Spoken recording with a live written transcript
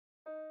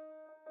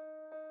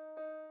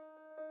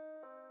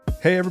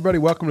Hey everybody,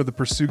 welcome to the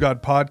Pursue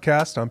God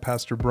podcast. I'm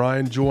Pastor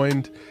Brian,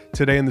 joined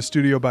today in the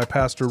studio by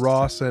Pastor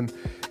Ross and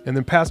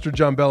then Pastor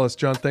John Bellis.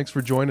 John, thanks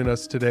for joining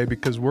us today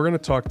because we're going to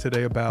talk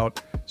today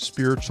about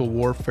spiritual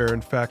warfare.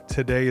 In fact,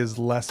 today is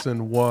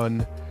lesson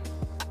 1.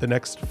 The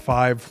next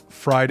 5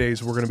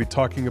 Fridays, we're going to be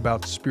talking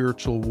about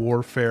spiritual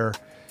warfare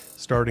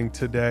starting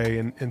today.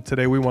 And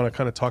today we want to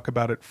kind of talk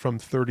about it from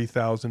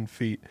 30,000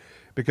 feet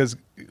because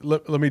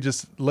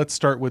let's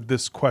start with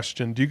this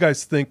question.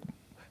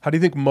 How do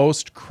you think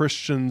most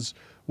Christians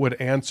would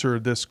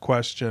answer this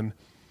question?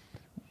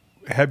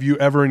 Have you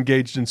ever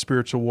engaged in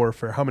spiritual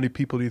warfare? How many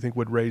people do you think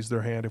would raise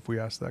their hand if we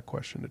asked that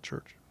question to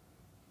church?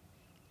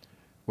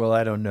 Well,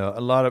 I don't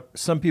know.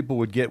 Some people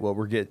would get what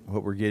we're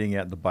getting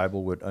at. The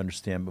Bible would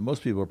understand, but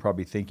most people are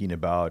probably thinking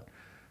about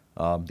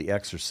The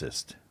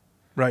Exorcist,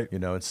 right?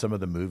 And some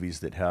of the movies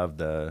that have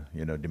the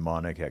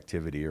demonic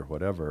activity or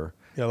whatever.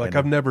 Yeah,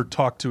 I've never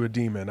talked to a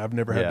demon. I've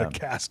never had to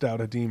cast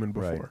out a demon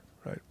before,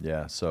 right?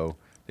 Yeah, so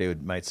they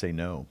might say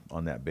no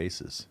on that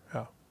basis.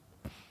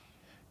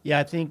 Yeah,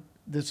 I think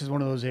this is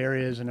one of those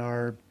areas in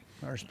our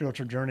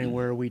spiritual journey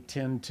where we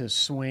tend to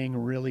swing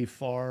really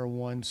far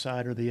one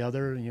side or the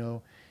other.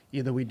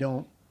 Either we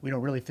don't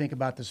really think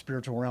about the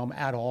spiritual realm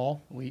at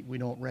all. We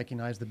don't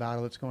recognize the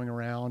battle that's going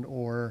around,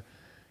 or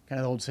kind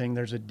of the old saying,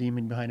 there's a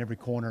demon behind every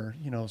corner.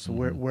 So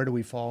where do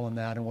we fall in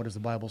that, and what does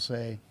the Bible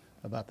say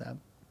about that?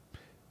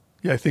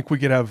 Yeah, I think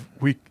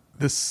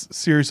this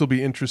series will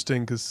be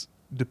interesting because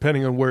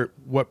depending on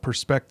what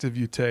perspective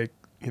you take,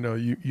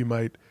 you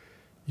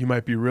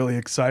might be really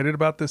excited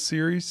about this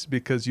series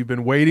because you've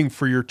been waiting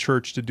for your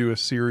church to do a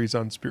series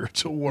on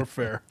spiritual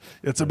warfare.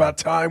 It's about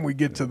time we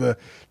get to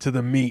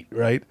the meat,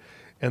 right?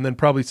 And then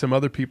probably some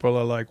other people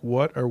are like,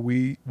 what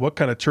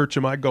kind of church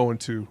am I going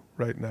to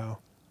right now?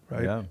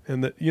 Right? Yeah.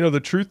 And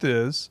the truth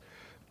is,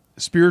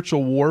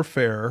 spiritual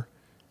warfare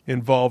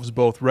involves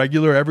both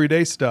regular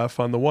everyday stuff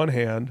on the one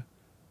hand,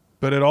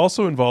 but it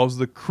also involves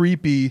the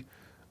creepy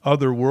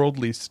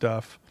otherworldly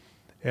stuff.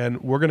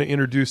 And we're going to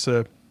introduce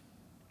a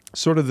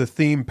sort of the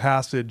theme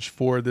passage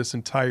for this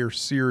entire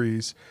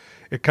series.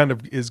 It kind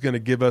of is going to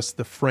give us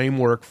the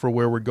framework for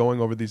where we're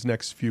going over these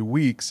next few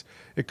weeks.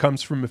 It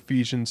comes from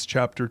Ephesians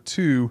chapter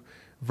 2,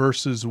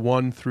 verses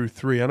 1 through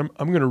 3. And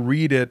I'm going to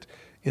read it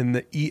in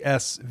the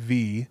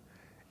ESV.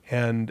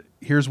 And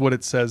here's what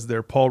it says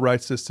there. Paul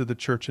writes this to the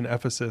church in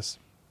Ephesus.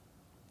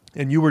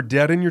 And you were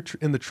dead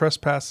in the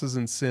trespasses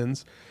and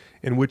sins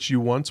in which you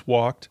once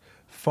walked,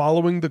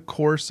 following the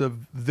course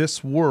of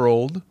this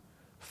world,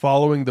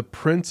 following the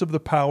prince of the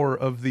power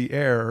of the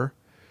air,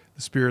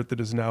 the spirit that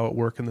is now at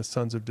work in the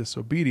sons of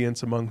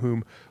disobedience, among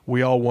whom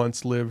we all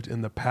once lived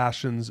in the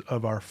passions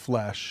of our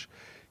flesh,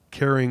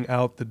 carrying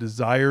out the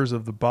desires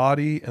of the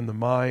body and the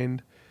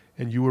mind,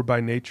 and you were by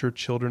nature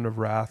children of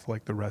wrath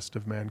like the rest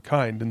of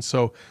mankind. And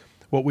so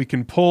what we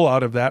can pull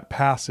out of that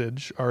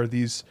passage are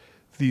these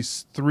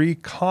 3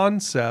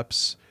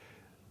 concepts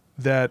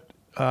that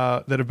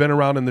have been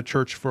around in the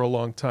church for a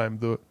long time: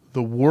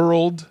 the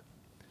world,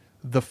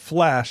 the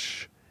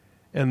flesh,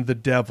 and the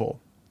devil.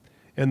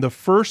 And the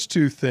first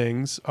 2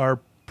 things are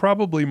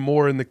probably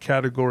more in the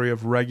category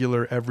of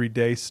regular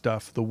everyday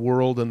stuff. The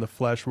world and the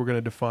flesh, we're going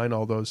to define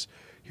all those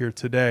here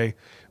today.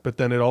 But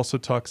then it also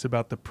talks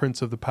about the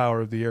prince of the power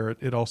of the air.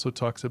 It also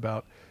talks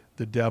about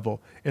the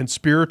devil. And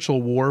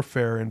spiritual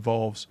warfare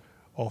involves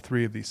all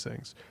 3 of these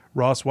things.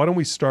 Ross, why don't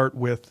we start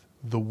with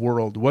the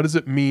world? What does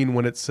it mean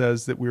when it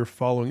says that we're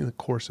following the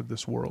course of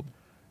this world?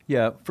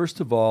 Yeah, first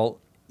of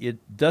all,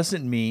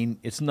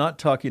 it's not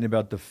talking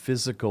about the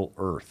physical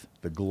earth,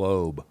 the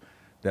globe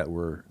that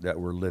we're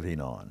living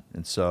on.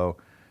 And so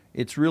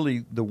it's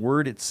really, the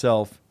word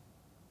itself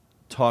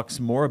talks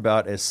more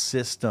about a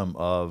system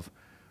of,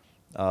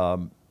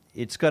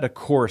 it's got a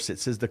course. It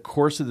says the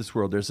course of this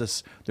world. There's a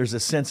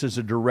sense, there's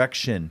a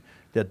direction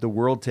that the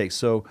world takes.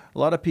 So a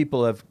lot of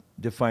people have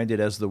defined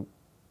it as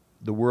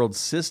the world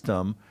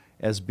system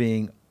as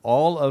being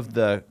all of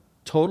the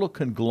total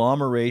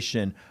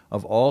conglomeration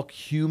of all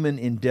human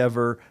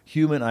endeavor,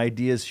 human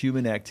ideas,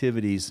 human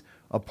activities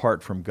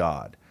apart from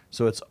God.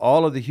 So it's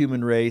all of the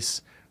human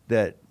race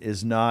that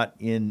is not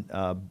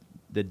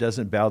that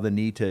doesn't bow the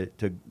knee to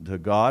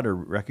God or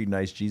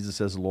recognize Jesus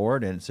as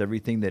Lord, and it's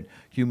everything that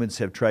humans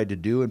have tried to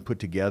do and put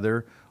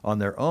together on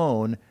their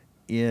own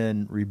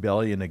in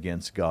rebellion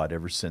against God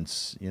ever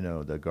since,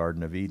 the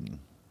Garden of Eden.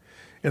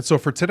 And so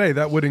for today,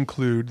 that would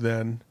include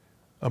then,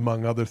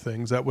 among other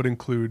things, that would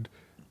include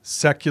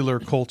secular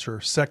culture,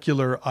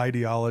 secular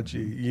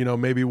ideology,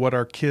 maybe what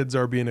our kids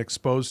are being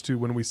exposed to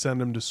when we send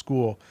them to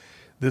school.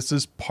 This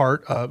is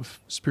part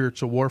of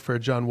spiritual warfare.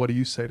 John, what do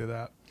you say to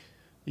that?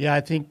 Yeah,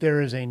 I think there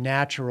is a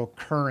natural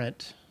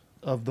current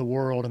of the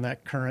world, and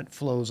that current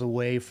flows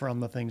away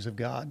from the things of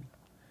God.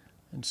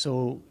 And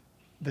so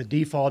the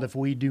default, if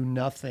we do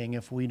nothing,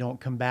 if we don't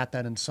combat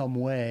that in some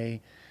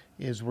way,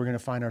 is we're going to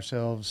find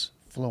ourselves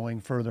flowing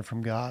further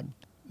from God.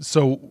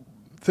 So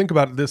think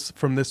about this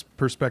from this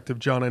perspective,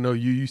 John. I know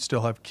you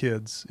still have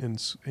kids in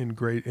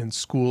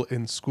school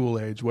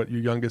age. What,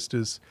 your youngest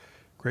is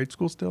grade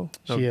school still?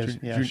 No, She is.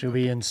 Yeah, she'll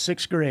be in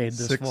sixth grade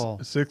this fall.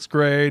 Sixth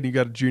grade. You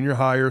got a junior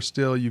higher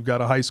still. You've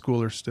got a high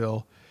schooler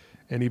still,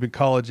 and even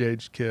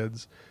college-age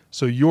kids.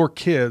 So your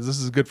kids, this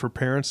is good for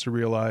parents to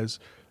realize,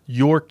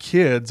 your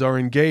kids are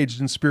engaged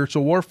in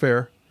spiritual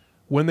warfare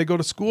when they go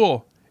to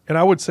school. And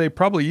I would say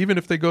probably even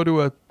if they go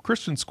to a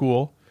Christian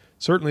school,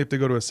 certainly if they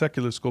go to a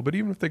secular school, but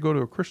even if they go to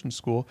a Christian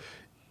school,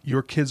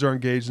 your kids are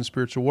engaged in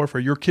spiritual warfare.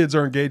 Your kids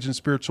are engaged in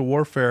spiritual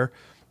warfare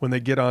when they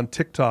get on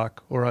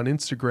TikTok or on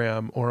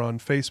Instagram or on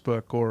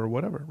Facebook or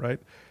whatever, right?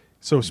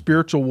 So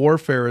spiritual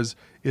warfare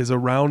is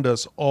around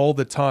us all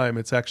the time.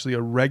 It's actually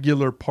a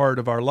regular part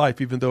of our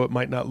life, even though it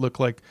might not look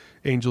like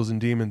angels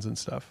and demons and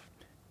stuff.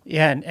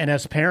 Yeah, and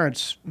as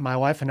parents, my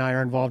wife and I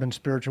are involved in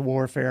spiritual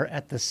warfare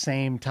at the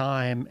same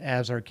time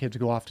as our kids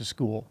go off to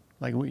school.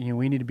 Like,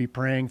 we need to be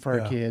praying for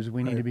our kids.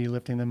 We need to be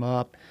lifting them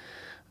up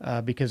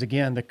because,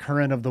 again, the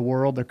current of the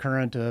world, the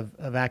current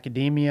of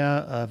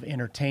academia, of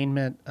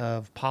entertainment,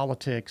 of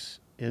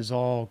politics is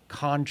all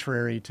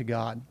contrary to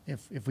God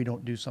if we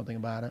don't do something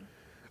about it.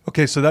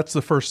 Okay, so that's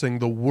the first thing,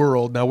 the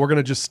world. Now we're going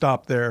to just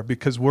stop there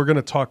because we're going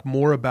to talk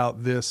more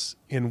about this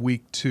in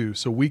week 2.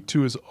 So week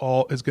 2 is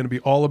going to be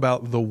all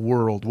about the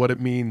world, what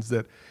it means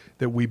that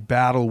we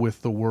battle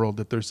with the world,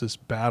 that there's this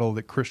battle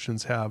that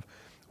Christians have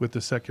with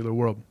the secular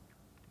world.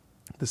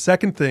 The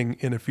second thing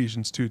in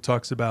Ephesians 2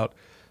 talks about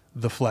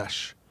the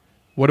flesh.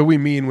 What do we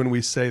mean when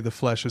we say the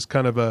flesh is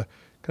kind of a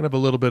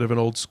little bit of an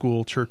old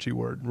school churchy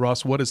word?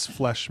 Ross, what does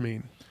flesh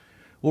mean?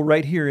 Well,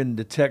 right here in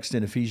the text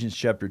in Ephesians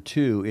chapter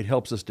 2, it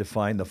helps us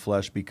define the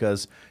flesh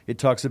because it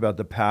talks about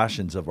the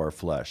passions of our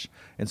flesh.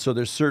 And so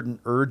there's certain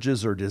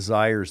urges or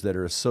desires that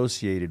are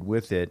associated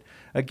with it.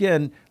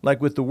 Again,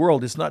 like with the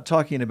world, it's not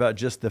talking about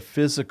just the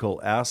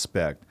physical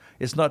aspect.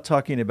 It's not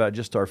talking about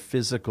just our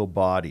physical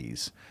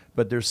bodies,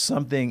 but there's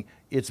something,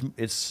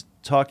 it's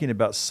talking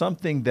about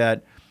something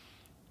that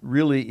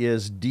really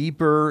is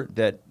deeper,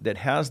 that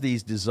has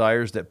these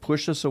desires that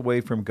push us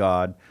away from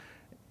God.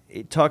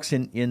 It talks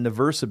in the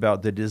verse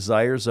about the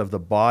desires of the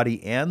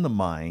body and the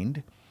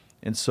mind.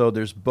 And so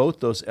there's both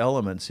those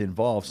elements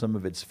involved. Some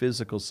of it's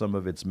physical, some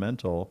of it's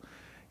mental.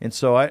 And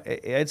so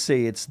I'd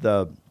say it's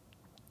the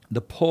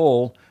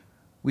pull.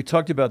 We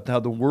talked about how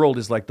the world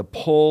is like the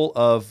pull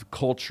of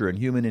culture and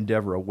human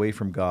endeavor away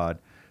from God.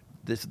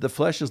 The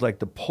flesh is like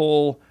the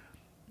pull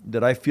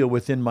that I feel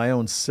within my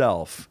own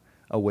self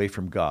away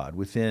from God,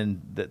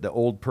 within the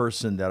old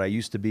person that I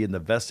used to be, and the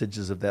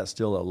vestiges of that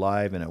still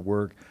alive and at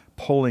work,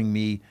 pulling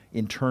me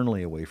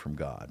internally away from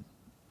God.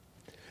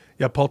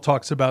 Yeah, Paul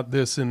talks about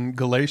this in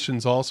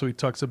Galatians also. He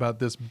talks about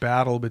this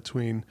battle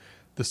between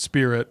the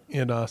spirit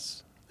in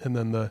us and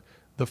then the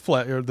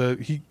flesh, or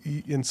he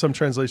in some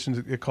translations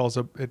it calls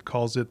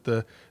it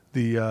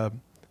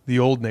the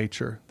old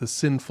nature, the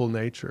sinful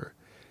nature.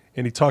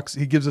 And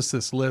he gives us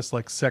this list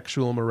like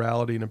sexual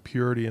immorality and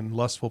impurity and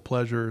lustful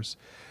pleasures.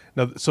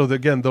 Now, so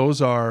again,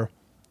 those would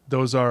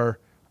be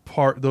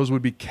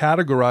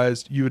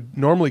categorized. You would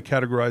normally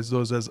categorize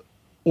those as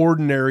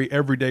ordinary,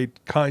 everyday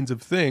kinds of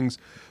things.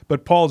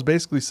 But Paul's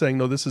basically saying,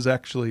 no, this is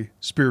actually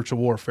spiritual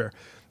warfare.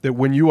 That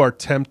when you are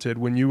tempted,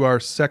 when you are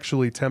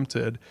sexually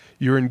tempted,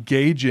 you're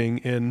engaging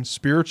in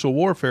spiritual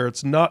warfare.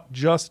 It's not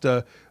just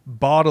a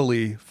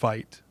bodily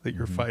fight that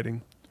you're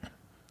fighting.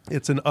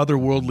 It's an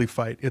otherworldly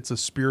fight. It's a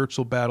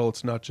spiritual battle.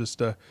 It's not just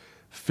a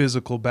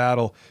physical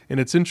battle. And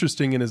it's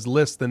interesting in his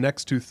list, the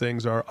next two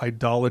things are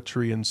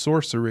idolatry and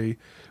sorcery,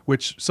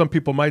 which some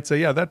people might say,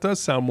 yeah, that does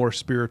sound more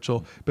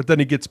spiritual. But then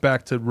he gets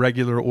back to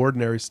regular,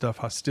 ordinary stuff,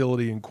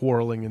 hostility and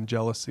quarreling and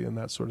jealousy and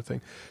that sort of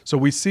thing. So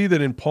we see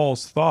that in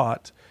Paul's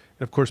thought,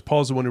 and of course,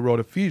 Paul's the one who wrote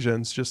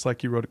Ephesians, just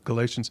like he wrote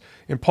Galatians.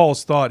 In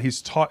Paul's thought, he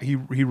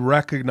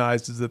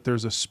recognizes that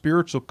there's a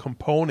spiritual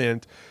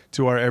component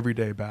to our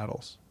everyday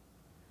battles.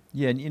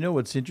 Yeah, and you know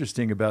what's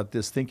interesting about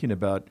this, thinking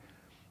about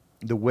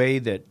the way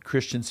that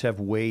Christians have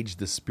waged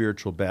the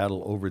spiritual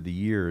battle over the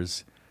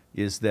years,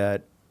 is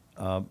that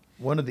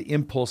one of the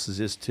impulses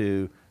is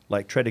to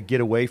try to get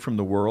away from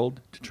the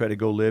world, to try to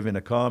go live in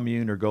a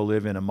commune or go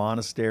live in a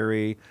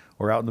monastery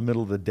or out in the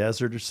middle of the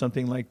desert or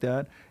something like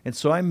that. And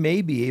so I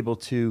may be able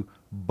to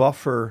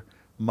buffer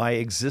my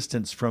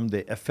existence from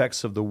the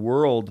effects of the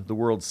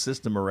world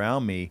system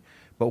around me,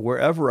 but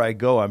wherever I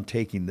go, I'm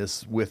taking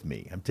this with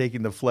me. I'm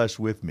taking the flesh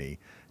with me.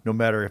 No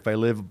matter if I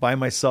live by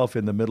myself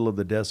in the middle of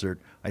the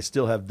desert, I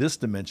still have this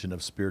dimension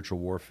of spiritual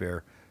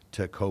warfare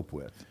to cope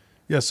with.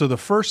 Yeah, so the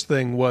first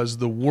thing was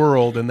the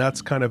world, and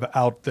that's kind of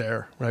out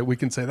there, right? We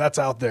can say that's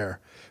out there,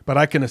 but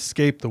I can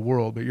escape the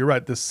world. But you're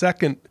right. The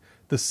second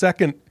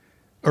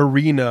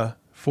arena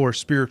for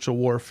spiritual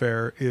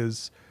warfare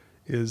is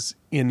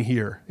in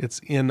here.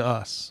 It's in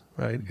us,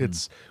 right?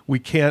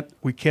 Mm-hmm.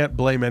 We can't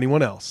blame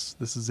anyone else.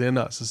 This is in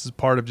us. This is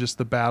part of just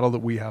the battle that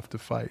we have to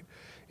fight,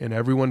 and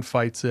everyone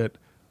fights it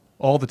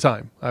all the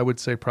time. I would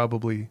say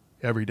probably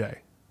every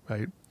day,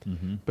 right?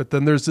 Mm-hmm. But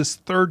then there's this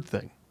third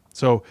thing.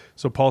 So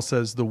Paul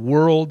says the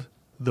world,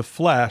 the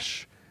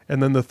flesh,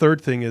 and then the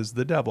third thing is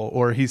the devil,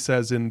 or he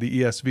says in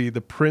the ESV,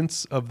 the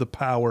prince of the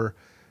power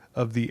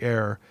of the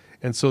air.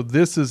 And so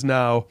this is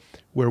now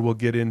where we'll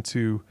get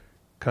into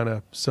kind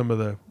of some of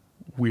the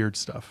weird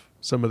stuff,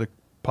 some of the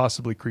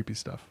possibly creepy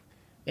stuff.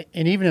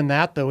 And even in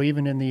that, though,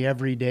 even in the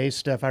everyday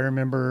stuff, I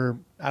remember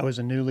I was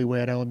a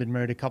newlywed. I'd only been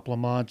married a couple of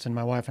months, and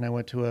my wife and I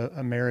went to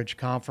a marriage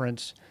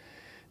conference,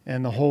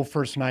 and the whole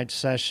first night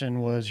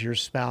session was your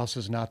spouse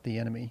is not the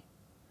enemy.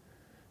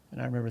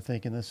 And I remember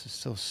thinking, this is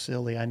so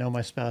silly. I know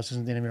my spouse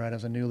isn't the enemy, right? I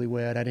was a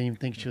newlywed. I didn't even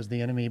think she was the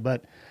enemy.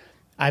 But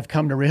I've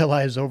come to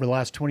realize over the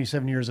last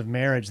 27 years of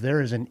marriage,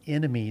 there is an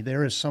enemy.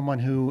 There is someone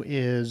who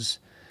is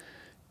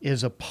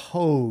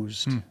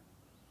opposed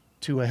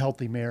to a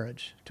healthy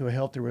marriage, to a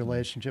healthy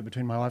relationship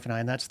between my wife and I,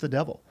 and that's the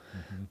devil.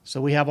 Mm-hmm. So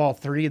we have all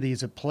three of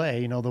these at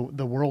play. You know,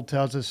 the world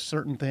tells us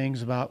certain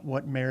things about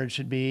what marriage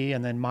should be,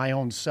 and then my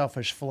own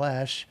selfish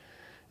flesh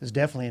is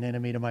definitely an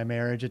enemy to my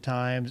marriage at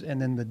times,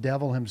 and then the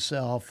devil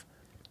himself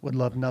would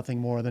love nothing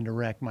more than to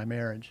wreck my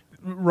marriage.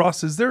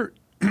 Ross, is there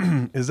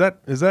isn't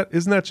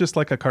that just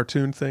like a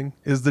cartoon thing?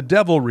 Is the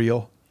devil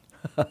real?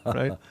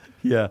 Right?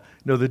 Yeah,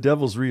 no, the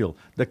devil's real.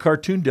 The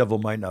cartoon devil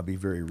might not be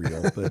very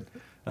real,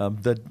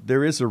 but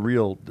there is a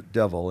real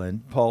devil,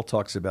 and Paul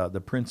talks about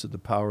the prince of the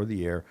power of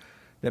the air.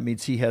 That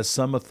means he has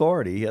some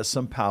authority, he has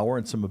some power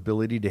and some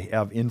ability to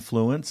have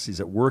influence. He's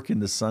at work in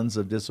the sons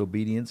of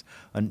disobedience,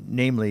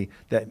 namely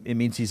that it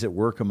means he's at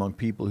work among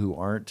people who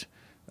aren't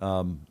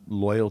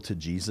loyal to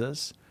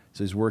Jesus.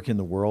 So he's working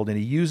the world, and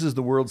he uses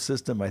the world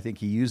system. I think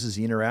he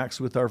interacts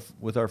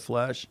with our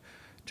flesh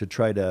to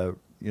try to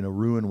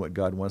ruin what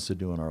God wants to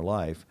do in our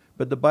life.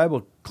 But the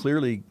Bible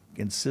clearly,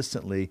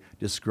 consistently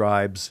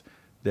describes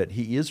that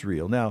he is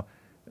real. Now,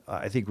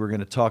 I think we're going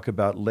to talk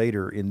about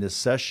later in this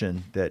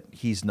session that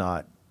he's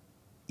not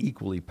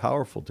equally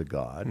powerful to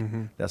God.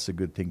 Mm-hmm. That's a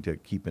good thing to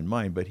keep in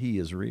mind, but he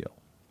is real.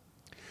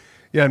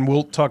 Yeah, and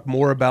we'll talk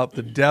more about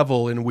the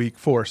devil in week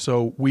 4.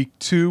 So week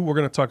 2, we're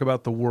going to talk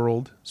about the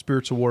world,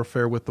 spiritual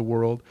warfare with the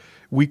world.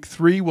 Week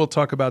 3, we'll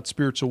talk about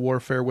spiritual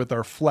warfare with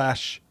our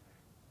flesh.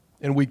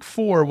 In week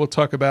 4, we'll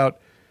talk about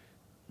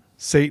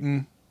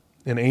Satan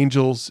and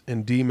angels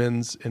and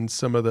demons and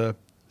some of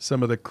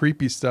the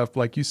creepy stuff,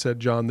 like you said,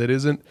 John, that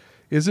isn't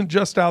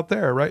just out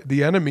there, right?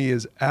 The enemy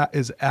is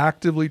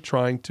actively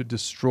trying to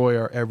destroy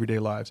our everyday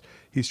lives.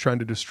 He's trying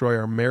to destroy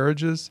our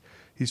marriages.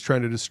 He's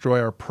trying to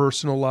destroy our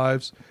personal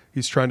lives.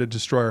 He's trying to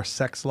destroy our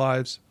sex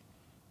lives.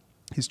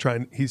 He's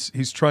trying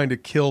to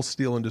kill,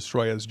 steal, and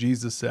destroy, as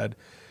Jesus said.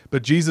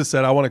 But Jesus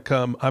said, "I want to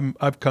come.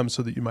 I've come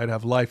so that you might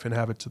have life and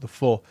have it to the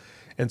full."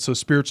 And so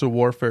spiritual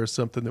warfare is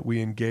something that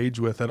we engage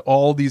with at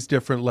all these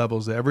different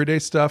levels, the everyday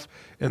stuff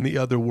and the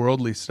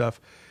otherworldly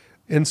stuff.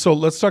 And so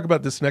let's talk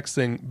about this next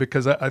thing,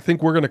 because I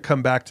think we're going to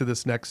come back to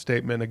this next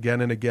statement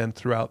again and again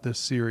throughout this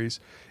series.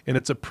 And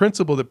it's a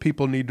principle that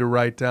people need to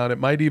write down. It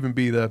might even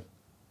be the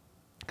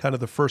kind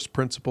of the first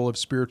principle of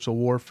spiritual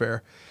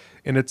warfare.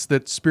 And it's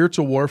that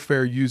spiritual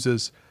warfare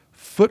uses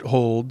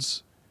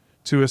footholds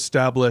to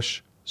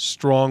establish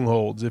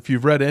strongholds. If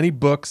you've read any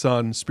books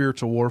on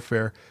spiritual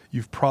warfare,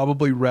 you've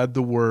probably read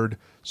the word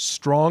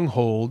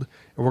stronghold.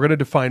 And we're going to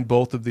define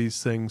both of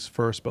these things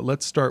first. But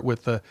let's start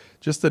with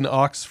just an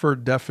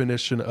Oxford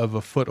definition of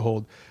a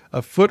foothold.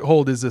 A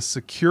foothold is a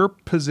secure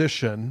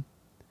position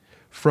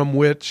from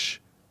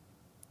which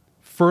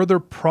further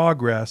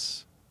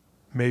progress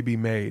may be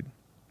made.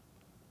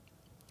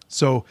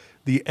 So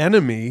the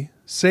enemy,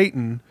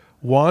 Satan,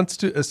 wants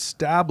to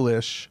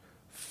establish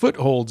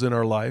footholds in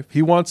our life.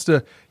 He wants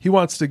to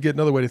get,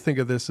 another way to think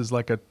of this is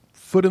like a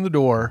foot in the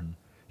door. Mm-hmm.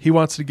 He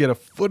wants to get a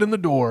foot in the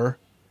door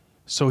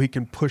so he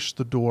can push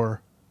the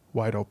door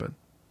wide open.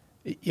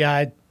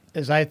 Yeah,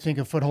 as I think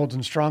of footholds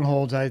and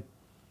strongholds, I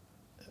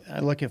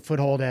look at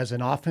foothold as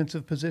an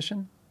offensive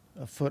position.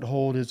 A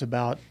foothold is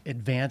about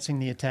advancing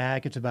the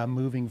attack. It's about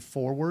moving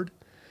forward.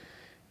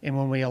 And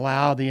when we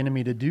allow the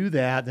enemy to do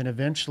that, then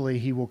eventually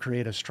he will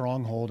create a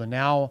stronghold. And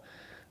now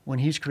when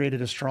he's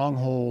created a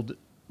stronghold,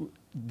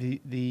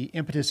 the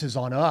impetus is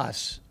on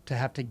us to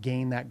have to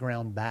gain that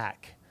ground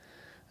back.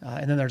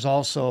 And then there's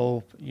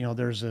also,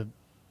 there's a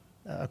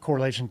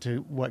correlation to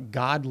what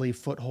godly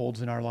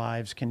footholds in our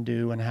lives can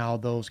do and how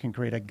those can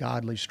create a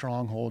godly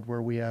stronghold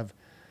where we have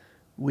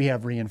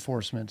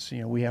reinforcements.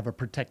 We have a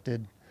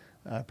protected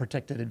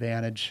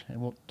advantage,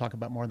 and we'll talk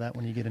about more of that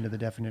when you get into the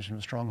definition of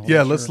a stronghold.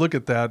 Yeah, let's look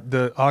at that.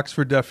 The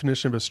Oxford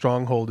definition of a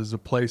stronghold is a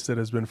place that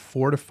has been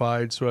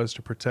fortified so as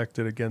to protect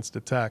it against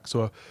attack.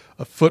 So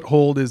a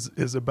foothold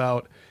is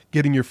about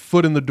getting your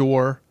foot in the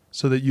door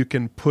so that you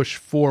can push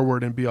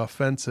forward and be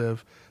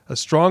offensive. A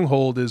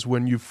stronghold is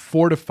when you've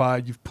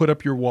fortified, you've put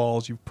up your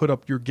walls, you've put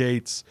up your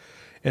gates,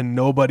 and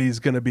nobody's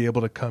going to be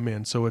able to come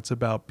in. So it's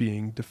about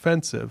being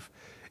defensive.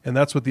 And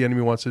that's what the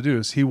enemy wants to do,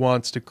 is he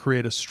wants to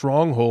create a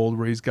stronghold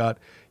where he's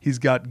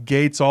got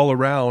gates all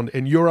around,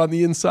 and you're on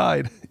the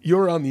inside.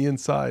 You're on the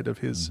inside of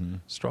his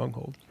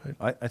stronghold.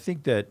 Right? I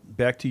think that,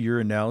 back to your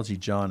analogy,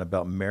 John,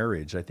 about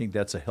marriage, I think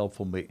that's a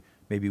helpful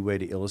maybe way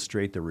to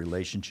illustrate the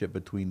relationship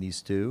between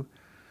these two.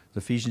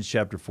 Ephesians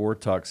chapter 4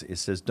 it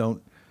says,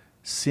 don't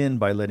sin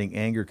by letting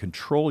anger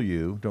control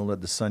you. Don't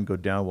let the sun go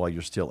down while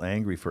you're still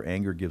angry, for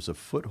anger gives a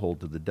foothold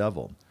to the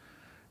devil.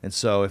 And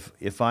so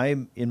if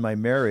I'm in my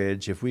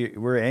marriage, if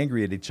we're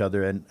angry at each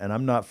other and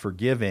I'm not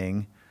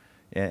forgiving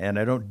and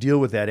I don't deal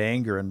with that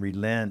anger and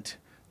relent,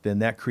 then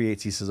that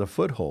creates, he says, a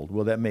foothold.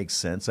 Well, that makes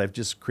sense. I've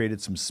just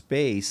created some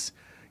space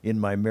in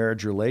my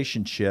marriage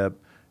relationship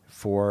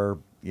for,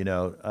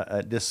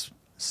 this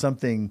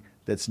something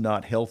that's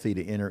not healthy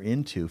to enter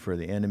into, for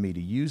the enemy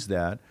to use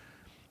that.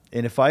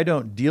 And if I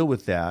don't deal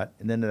with that,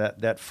 and then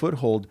that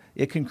foothold,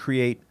 it can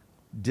create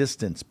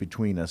distance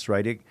between us,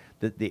 right?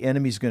 The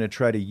enemy's going to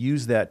try to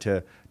use that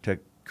to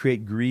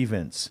create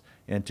grievance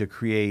and to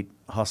create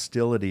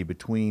hostility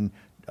between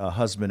a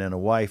husband and a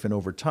wife. And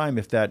over time,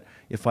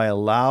 if I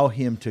allow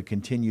him to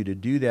continue to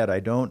do that,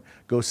 I don't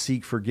go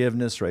seek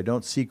forgiveness or I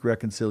don't seek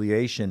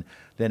reconciliation,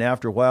 then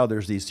after a while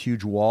there's these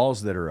huge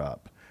walls that are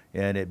up,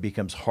 and it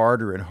becomes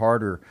harder and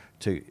harder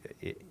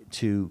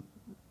to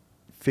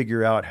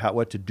figure out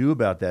what to do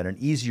about that, and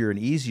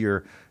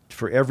easier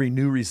for every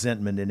new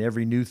resentment and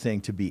every new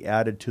thing to be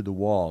added to the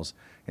walls.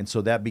 And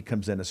so that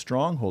becomes then a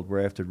stronghold where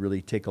I have to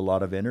really take a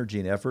lot of energy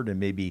and effort and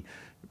maybe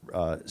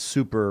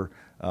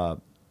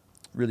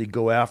really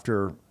go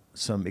after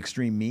some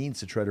extreme means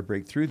to try to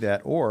break through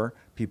that, or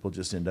people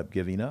just end up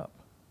giving up.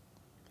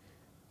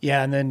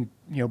 Yeah, and then,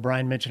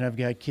 Brian mentioned I've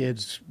got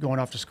kids going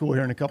off to school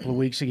here in a couple of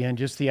weeks again.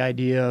 Just the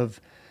idea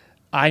of,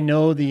 I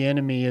know the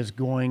enemy is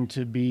going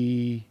to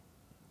be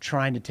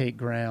trying to take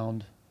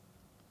ground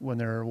when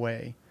they're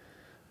away.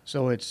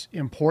 So it's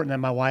important that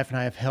my wife and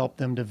I have helped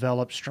them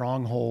develop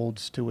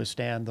strongholds to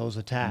withstand those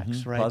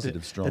attacks, right?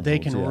 Positive strongholds, that they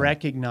can yeah.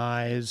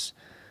 recognize,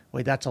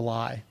 wait, that's a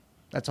lie.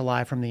 That's a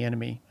lie from the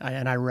enemy,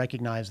 and I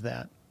recognize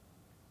that.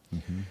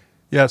 Mm-hmm.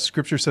 Yeah,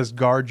 Scripture says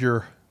guard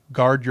your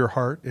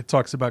heart. It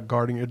talks about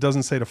guarding. It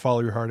doesn't say to follow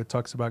your heart. It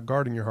talks about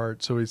guarding your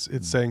heart. So it's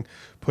saying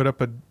put up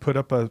a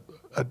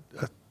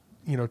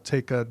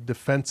take a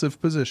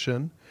defensive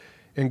position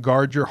and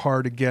guard your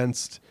heart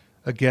against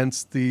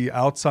the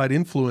outside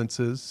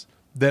influences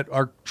that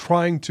are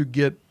trying to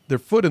get their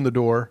foot in the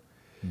door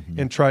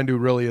and trying to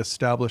really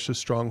establish a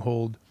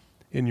stronghold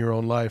in your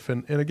own life.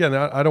 And again,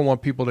 I don't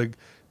want people to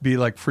be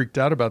like freaked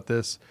out about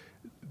this.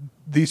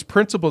 These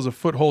principles of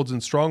footholds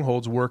and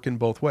strongholds work in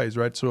both ways,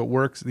 right? So it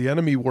works. The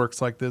enemy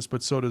works like this,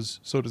 but so does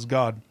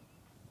God.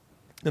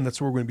 And that's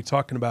what we're going to be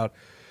talking about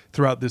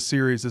throughout this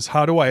series is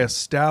what are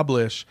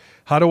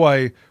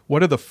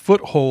the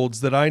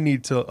footholds that I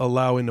need to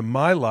allow into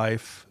my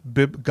life,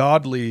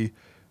 godly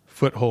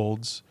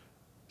footholds,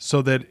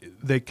 so that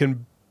they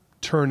can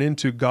turn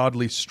into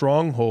godly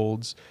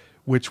strongholds,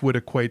 which would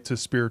equate to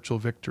spiritual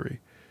victory.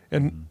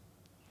 And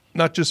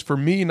not just for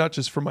me, not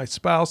just for my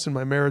spouse and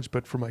my marriage,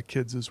 but for my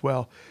kids as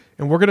well.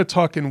 And we're going to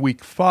talk in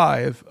week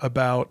 5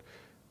 about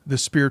the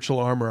spiritual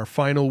armor. Our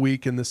final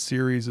week in this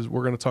series is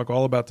we're going to talk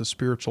all about the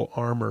spiritual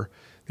armor,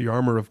 the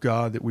armor of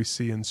God that we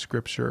see in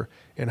Scripture,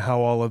 and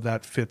how all of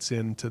that fits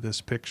into this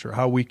picture,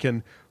 how we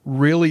can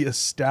really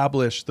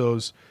establish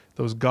those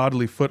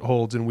godly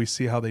footholds, and we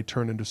see how they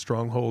turn into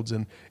strongholds.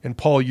 And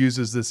Paul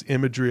uses this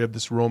imagery of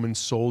this Roman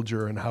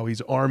soldier and how he's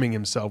arming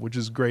himself, which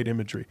is great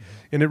imagery.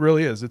 And it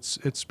really is. It's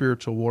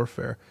spiritual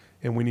warfare,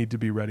 and we need to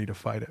be ready to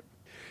fight it.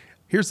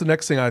 Here's the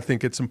next thing I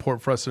think it's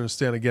important for us to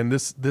understand. Again,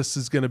 this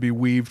is going to be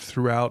weaved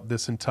throughout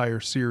this entire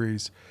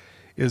series,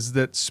 is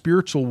that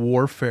spiritual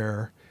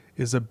warfare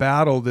is a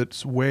battle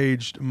that's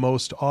waged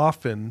most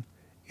often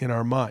in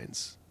our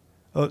minds.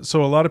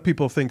 So a lot of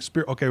people think,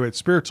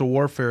 spiritual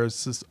warfare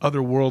is this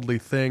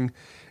otherworldly thing,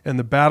 and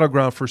the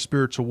battleground for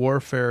spiritual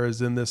warfare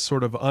is in this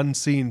sort of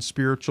unseen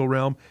spiritual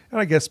realm. And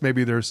I guess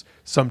maybe there's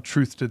some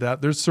truth to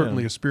that. There's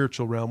certainly a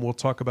spiritual realm. We'll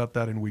talk about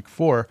that in week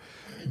 4.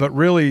 But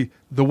really,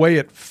 the way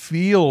it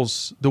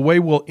feels, the way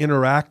we'll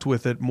interact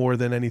with it more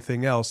than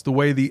anything else, the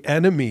way the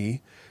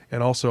enemy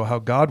and also how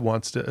God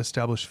wants to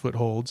establish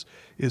footholds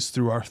is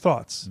through our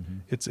thoughts.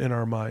 It's in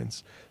our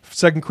minds.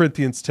 2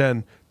 Corinthians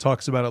 10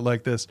 talks about it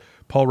like this.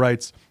 Paul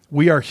writes,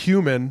 "We are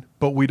human,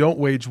 but we don't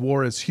wage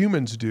war as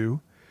humans do.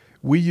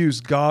 We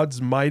use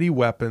God's mighty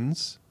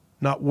weapons,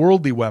 not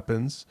worldly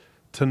weapons,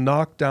 to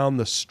knock down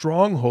the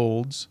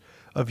strongholds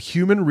of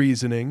human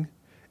reasoning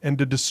and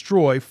to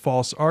destroy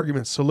false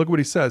arguments." So look what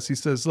he says. He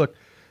says, look,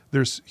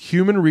 there's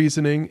human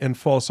reasoning and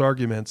false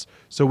arguments.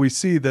 So we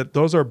see that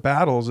those are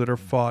battles that are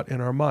fought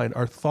in our mind,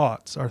 our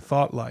thoughts, our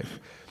thought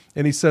life.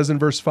 And he says in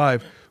verse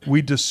 5,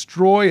 "We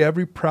destroy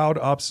every proud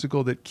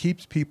obstacle that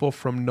keeps people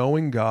from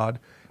knowing God.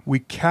 We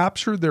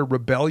capture their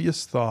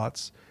rebellious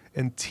thoughts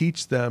and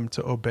teach them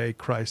to obey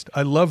Christ."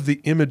 I love the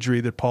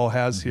imagery that Paul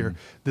has here,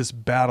 this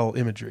battle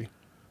imagery.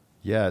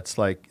 Yeah, it's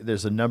like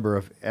there's a number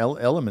of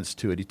elements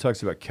to it. He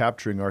talks about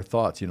capturing our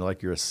thoughts,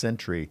 like you're a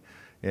sentry,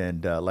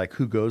 and like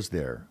who goes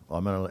there? Well,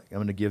 I'm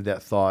gonna give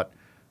that thought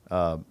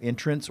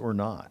entrance or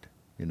not,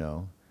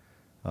 and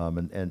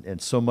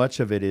so much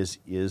of it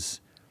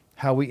is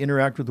how we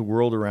interact with the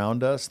world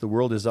around us. The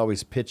world is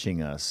always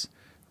pitching us,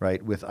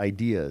 right, with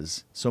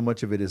ideas. So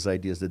much of it is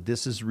ideas that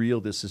this is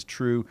real, this is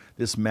true,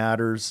 this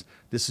matters,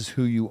 this is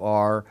who you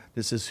are,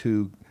 this is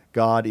who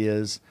God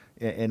is.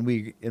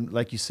 And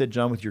like you said,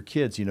 John, with your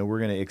kids, we're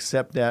going to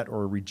accept that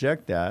or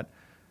reject that.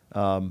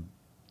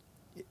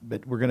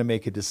 but we're going to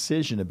make a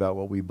decision about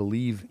what we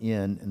believe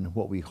in and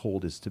what we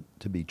hold is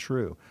to be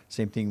true.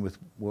 Same thing with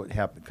what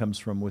comes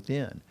from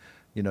within.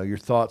 Your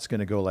thought's going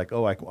to go like,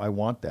 oh, I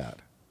want that.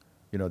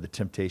 The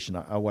temptation,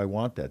 oh, I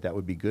want that. That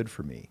would be good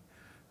for me.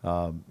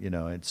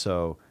 And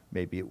so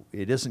maybe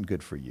it isn't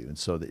good for you. And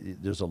so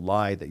there's a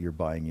lie that you're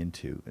buying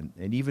into.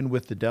 And even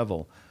with the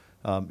devil,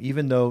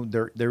 even though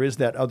there is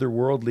that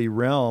otherworldly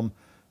realm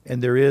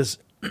and there is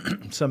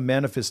some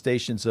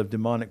manifestations of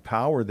demonic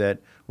power that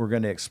we're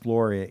going to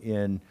explore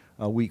in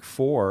week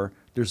 4,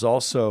 there's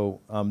also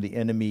the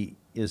enemy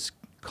is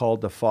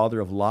called the father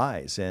of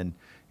lies, and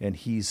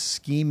he's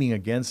scheming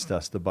against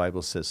us, the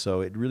Bible says.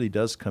 So it really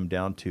does come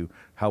down to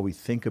how we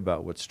think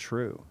about what's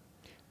true.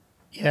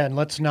 Yeah, and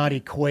let's not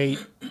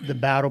equate the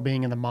battle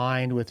being in the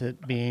mind with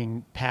it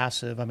being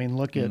passive. I mean,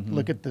 look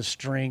at the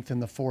strength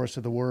and the force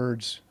of the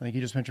words. I think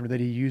you just mentioned that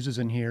he uses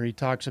in here. He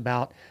talks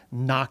about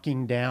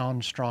knocking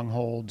down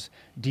strongholds,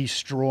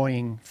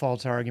 destroying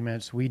false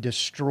arguments. We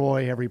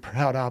destroy every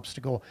proud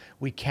obstacle.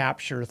 We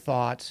capture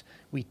thoughts.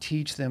 We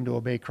teach them to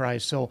obey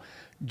Christ. So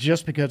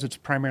just because it's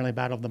primarily a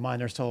battle of the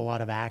mind, there's still a lot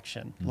of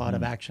action, a lot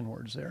of action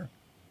words there.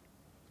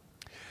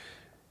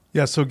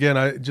 Yeah, so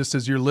again, just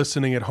as you're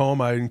listening at home,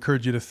 I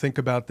encourage you to think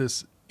about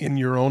this in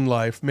your own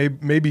life.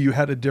 Maybe you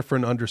had a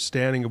different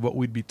understanding of what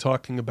we'd be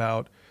talking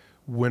about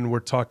when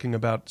we're talking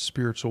about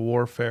spiritual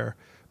warfare.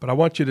 But I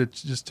want you to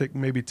just take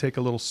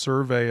a little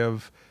survey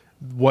of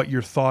what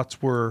your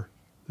thoughts were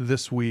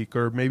this week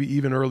or maybe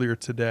even earlier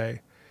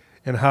today,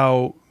 and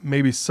how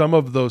maybe some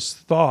of those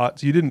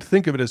thoughts, you didn't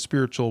think of it as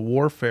spiritual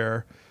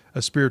warfare,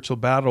 a spiritual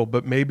battle,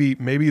 but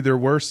maybe there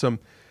were some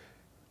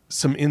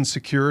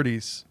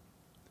insecurities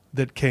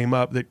that came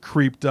up, that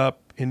creeped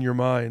up in your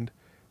mind.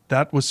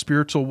 That's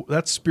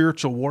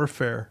spiritual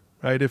warfare,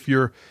 right? If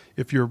you're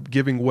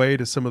giving way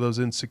to some of those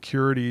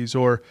insecurities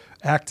or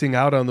acting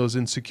out on those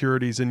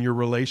insecurities in your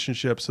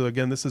relationship. So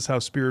again, this is how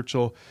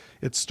spiritual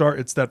it's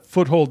that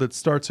foothold that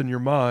starts in your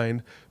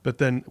mind, but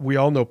then we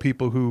all know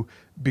people who,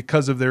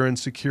 because of their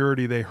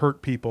insecurity, they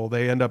hurt people.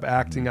 They end up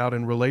acting out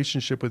in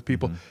relationship with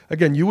people.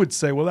 Again, you would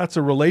say, well, that's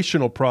a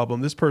relational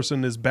problem. This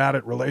person is bad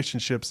at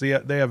relationships. They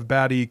have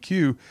bad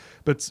EQ,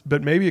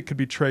 but maybe it could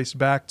be traced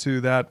back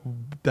to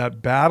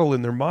that battle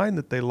in their mind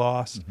that they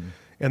lost.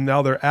 And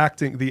now they're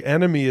acting, the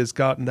enemy has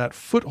gotten that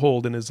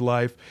foothold in his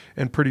life,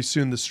 and pretty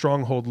soon the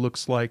stronghold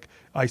looks like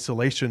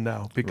isolation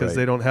now because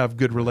they don't have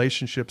good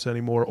relationships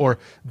anymore, or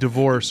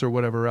divorce or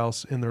whatever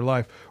else in their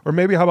life. Or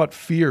maybe how about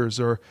fears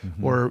or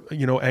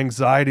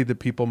anxiety that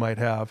people might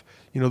have.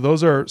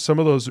 Those are some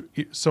of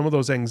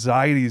those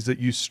anxieties that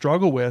you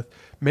struggle with.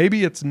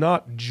 Maybe it's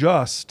not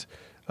just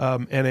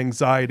an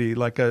anxiety,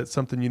 like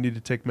something you need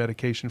to take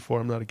medication for.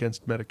 I'm not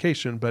against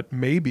medication, but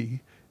maybe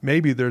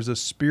there's a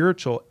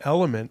spiritual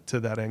element to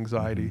that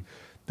anxiety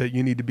that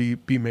you need to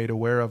be made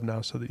aware of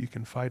now so that you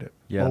can fight it.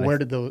 Yeah. Well, where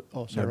did those?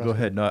 Oh, sorry. No, go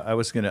ahead. No, I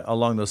was gonna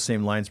along those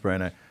same lines,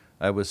 Brian.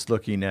 I was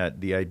looking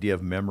at the idea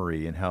of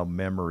memory and how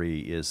memory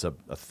is a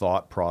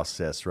thought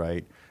process,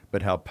 right?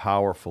 But how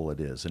powerful it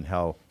is and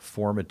how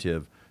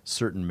formative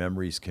certain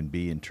memories can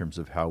be in terms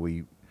of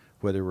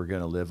whether we're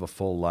going to live a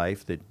full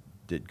life that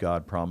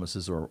God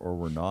promises or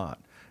we're not.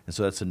 And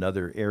so that's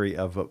another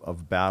area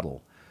of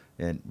battle,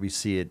 and we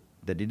see it.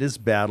 That it is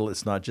battle.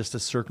 It's not just a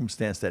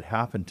circumstance that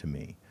happened to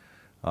me.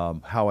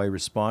 How I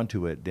respond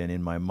to it, then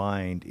in my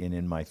mind and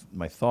in my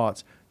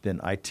thoughts,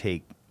 then I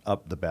take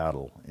up the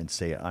battle and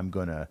say I'm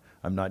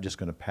not just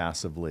gonna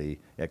passively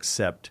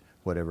accept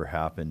whatever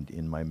happened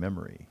in my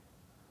memory.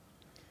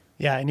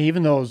 Yeah, and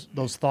even those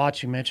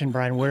thoughts you mentioned,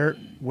 Brian,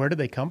 where did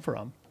they come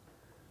from?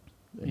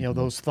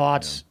 Those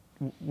thoughts,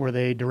 were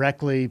they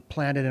directly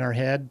planted in our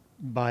head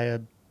by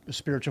a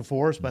spiritual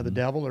force, by the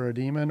devil or a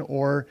demon,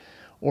 or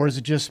is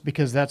it just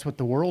because that's what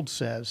the world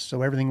says?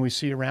 So everything we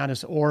see around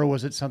us, or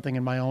was it something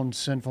in my own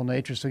sinful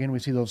nature? So again, we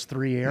see those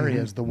three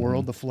areas, the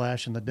world, the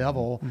flesh, and the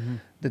devil,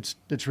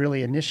 that's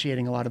really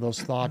initiating a lot of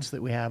those thoughts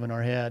that we have in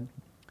our head.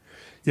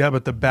 Yeah,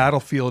 but the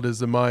battlefield is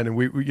the mind. And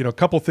we a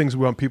couple things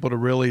we want people to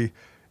really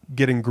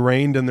get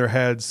ingrained in their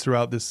heads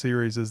throughout this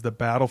series is the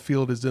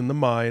battlefield is in the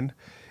mind.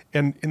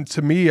 And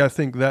to me, I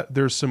think that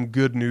there's some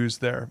good news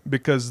there,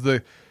 because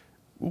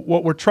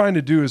what we're trying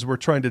to do is we're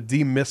trying to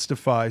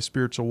demystify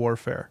spiritual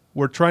warfare.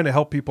 We're trying to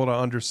help people to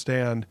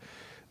understand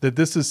that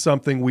this is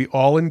something we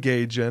all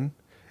engage in.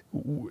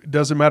 It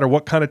doesn't matter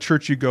what kind of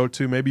church you go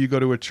to. Maybe you go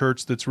to a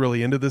church that's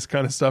really into this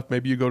kind of stuff.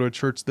 Maybe you go to a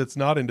church that's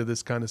not into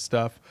this kind of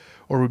stuff,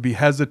 or would be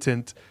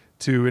hesitant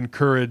to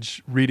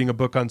encourage reading a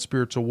book on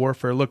spiritual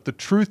warfare. Look, the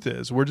truth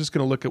is, we're just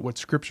going to look at what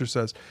Scripture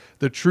says.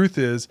 The truth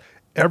is,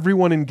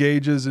 everyone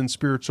engages in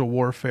spiritual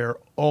warfare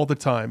all the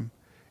time.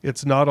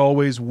 It's not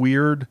always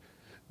weird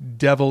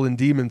devil and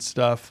demon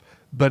stuff,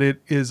 but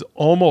it is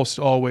almost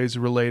always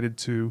related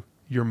to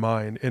your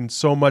mind. And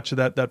so much of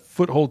that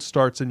foothold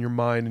starts in your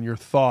mind and your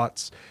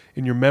thoughts,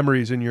 in your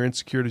memories, and your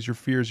insecurities, your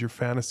fears, your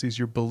fantasies,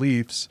 your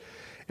beliefs.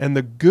 And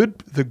the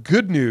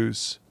good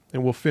news,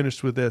 and we'll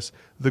finish with this,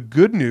 the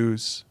good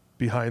news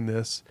behind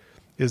this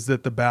is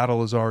that the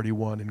battle is already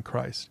won in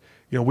Christ.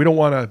 We don't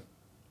want to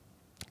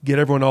get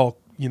everyone all,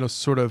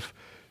 sort of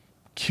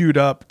queued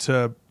up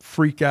to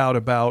freak out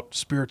about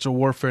spiritual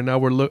warfare. Now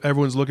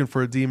everyone's looking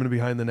for a demon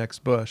behind the next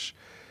bush.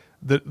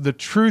 The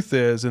truth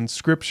is, and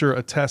Scripture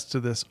attests to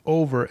this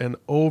over and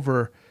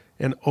over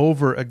and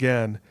over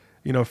again.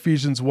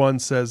 Ephesians 1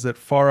 says that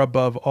far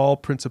above all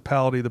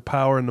principality, the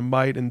power and the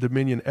might and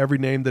dominion, every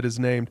name that is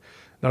named,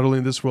 not only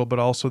in this world, but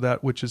also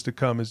that which is to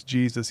come, is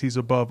Jesus. He's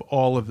above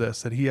all of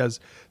this,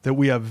 that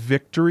we have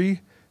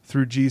victory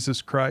through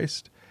Jesus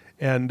Christ.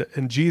 And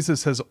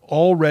Jesus has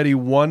already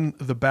won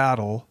the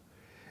battle.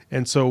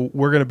 And so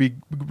we're going to be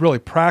really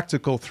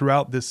practical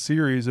throughout this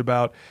series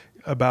about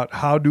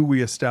how do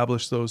we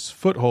establish those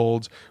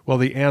footholds. Well,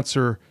 the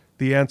answer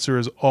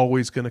is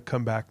always going to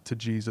come back to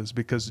Jesus,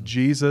 because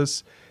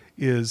Jesus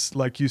is,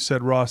 like you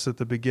said, Ross, at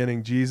the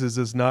beginning, Jesus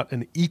is not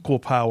an equal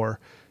power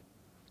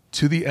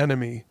to the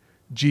enemy.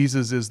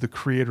 Jesus is the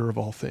creator of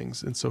all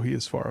things, and so he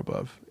is far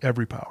above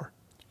every power.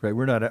 Right.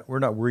 We're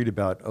not worried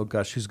about, oh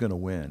gosh, who's going to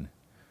win.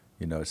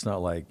 It's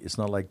not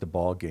like the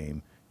ball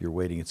game. You're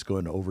waiting, it's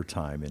going to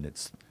overtime and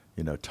it's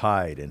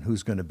tied, and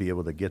who's going to be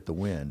able to get the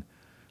win,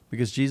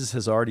 because Jesus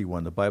has already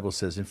won. The Bible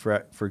says,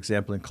 for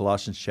example, in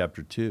Colossians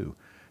chapter 2,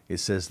 it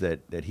says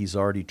that he's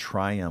already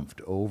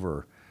triumphed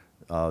over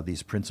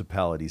these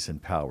principalities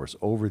and powers,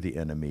 over the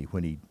enemy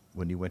when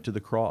he went to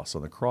the cross.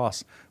 On the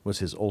cross was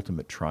his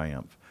ultimate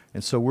triumph.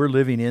 And so we're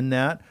living in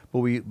that, but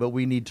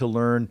we need to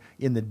learn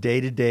in the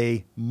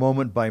day-to-day,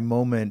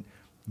 moment-by-moment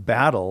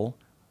battle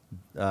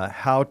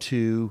how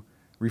to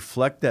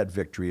reflect that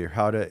victory, or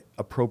how to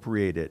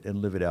appropriate it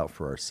and live it out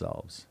for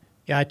ourselves.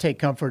 Yeah, I take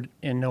comfort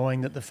in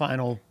knowing that the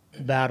final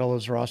battle,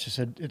 as Ross just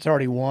said, it's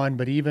already won,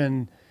 but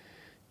even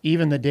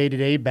the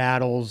day-to-day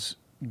battles,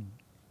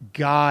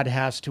 God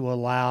has to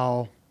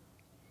allow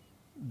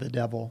the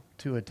devil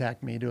to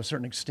attack me to a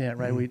certain extent,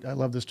 right? Mm-hmm. I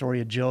love the story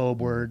of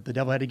Job, where the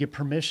devil had to get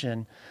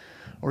permission.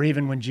 Or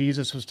even when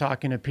Jesus was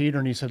talking to Peter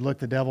and he said, look,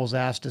 the devil's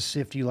asked to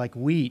sift you like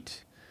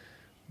wheat,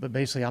 but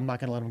basically I'm not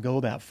going to let him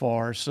go that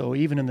far. So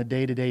even in the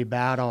day-to-day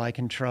battle, I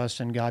can trust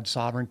in God's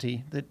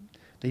sovereignty that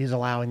he's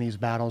allowing these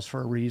battles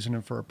for a reason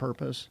and for a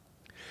purpose.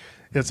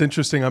 It's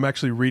interesting. I'm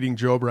actually reading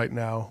Job right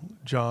now,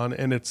 John,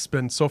 and it's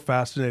been so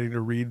fascinating to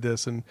read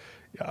this. And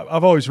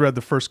I've always read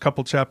the first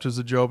couple chapters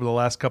of Job, and the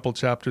last couple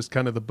chapters,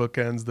 kind of the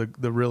bookends,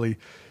 the really,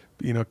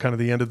 kind of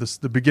the end of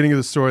the beginning of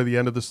the story, the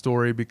end of the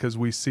story, because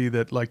we see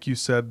that, like you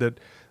said,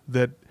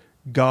 that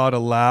God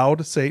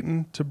allowed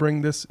Satan to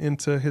bring this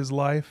into his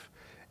life.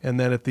 And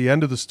then at the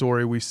end of the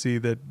story, we see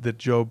that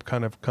Job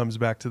kind of comes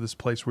back to this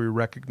place where he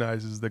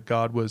recognizes that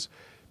God was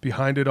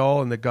behind it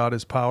all, and that God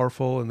is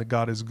powerful, and that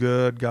God is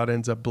good. God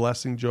ends up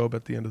blessing Job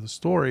at the end of the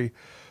story.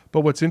 But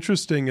what's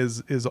interesting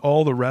is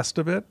all the rest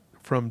of it,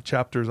 from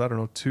chapters,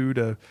 2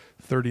 to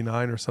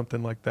 39 or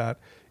something like that.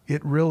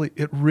 It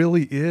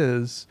really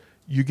is,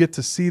 you get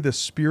to see the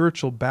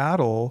spiritual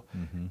battle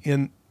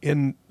in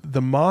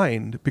the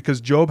mind,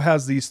 because Job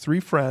has these three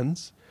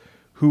friends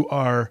who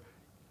are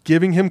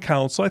giving him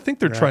counsel. I think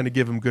they're trying to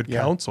give him good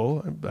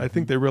counsel. I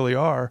think they really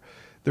are.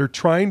 They're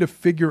trying to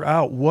figure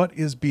out what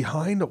is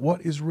behind it,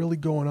 what is really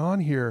going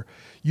on here.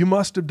 You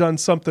must have done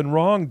something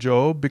wrong,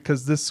 Job,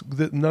 because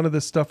none of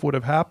this stuff would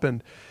have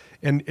happened.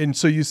 And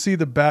so you see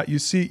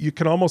you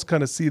can almost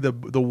kind of see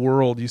the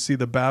world. You see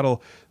the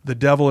battle, the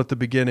devil at the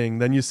beginning.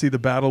 Then you see the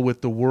battle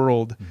with the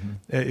world.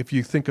 If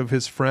you think of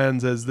his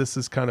friends as this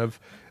is kind of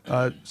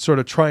sort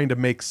of trying to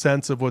make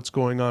sense of what's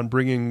going on,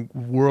 bringing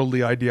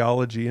worldly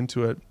ideology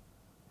into it.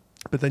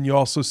 But then you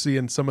also see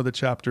in some of the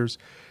chapters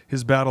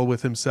his battle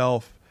with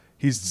himself.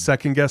 He's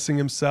second-guessing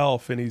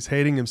himself, and he's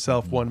hating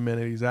himself one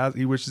minute.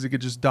 He wishes he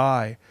could just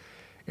die.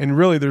 And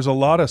really, there's a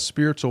lot of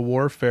spiritual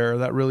warfare.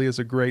 That really is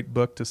a great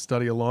book to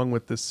study along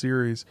with this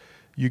series.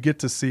 You get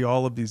to see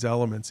all of these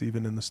elements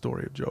even in the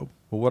story of Job.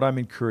 Well, what I'm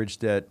encouraged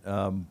that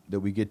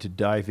we get to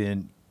dive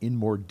in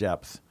more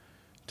depth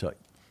to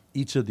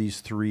each of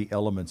these three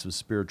elements of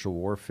spiritual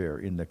warfare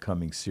in the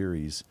coming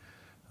series,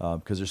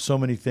 because there's so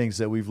many things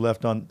that we've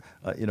left on,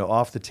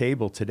 off the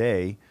table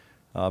today.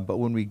 But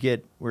when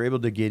we're able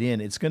to get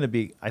in, I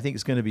think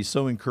it's going to be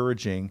so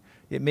encouraging.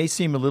 It may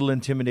seem a little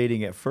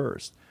intimidating at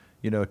first,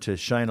 to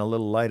shine a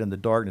little light on the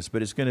darkness,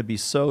 but it's going to be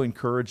so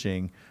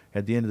encouraging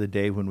at the end of the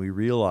day when we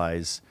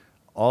realize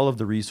all of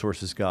the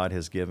resources God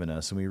has given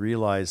us, and we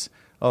realize,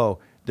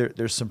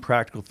 there's some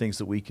practical things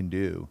that we can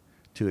do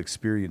to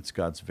experience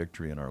God's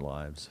victory in our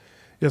lives.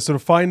 Yeah, so to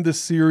find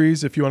this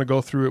series, if you want to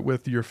go through it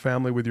with your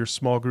family, with your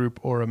small group,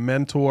 or a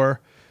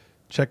mentor,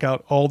 check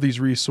out all these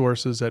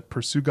resources at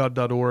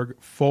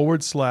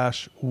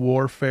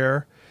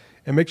pursuegod.org/warfare.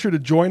 And make sure to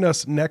join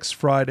us next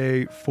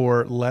Friday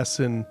for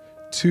lesson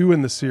 2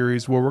 in the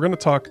series, where we're going to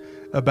talk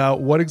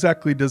about what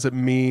exactly does it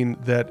mean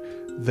that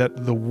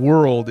the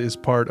world is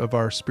part of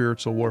our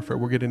spiritual warfare.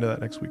 We'll get into that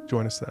next week.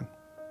 Join us then.